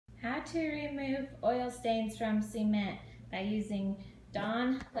How to remove oil stains from cement by using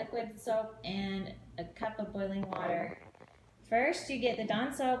Dawn liquid soap and a cup of boiling water. First, you get the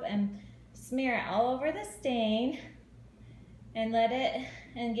Dawn soap and smear it all over the stain and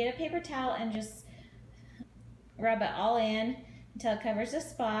get a paper towel and just rub it all in until it covers the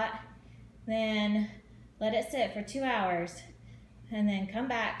spot. Then let it sit for 2 hours and then come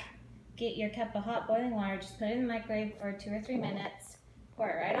back, get your cup of hot boiling water, just put it in the microwave for 2 or 3 minutes. Pour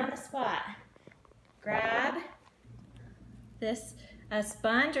it right on the spot. Grab a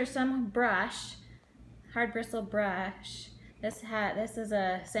sponge or some brush, hard bristle brush. This is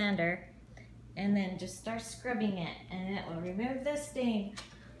a sander, and then just start scrubbing it, and it will remove the stain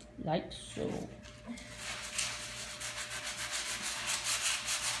like so.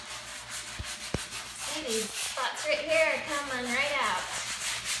 See, these spots right here are coming right out.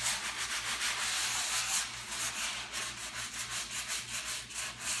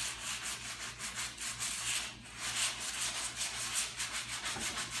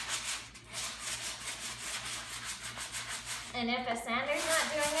 And if a sander's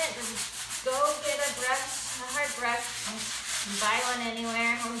not doing it, just go get a brush, a hard brush, and buy one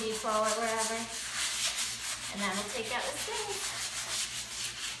anywhere, Home Depot or wherever, and that will take out the stains.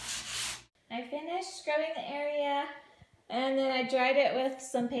 I finished scrubbing the area, and then I dried it with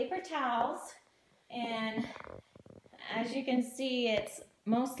some paper towels, and as you can see, it's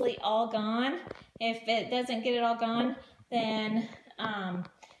mostly all gone. If it doesn't get it all gone, then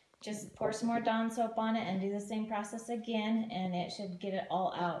just pour some more Dawn soap on it and do the same process again, and it should get it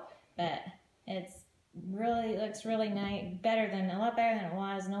all out. But it looks really nice, a lot better than it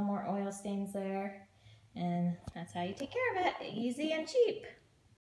was. No more oil stains there, and that's how you take care of it. Easy and cheap.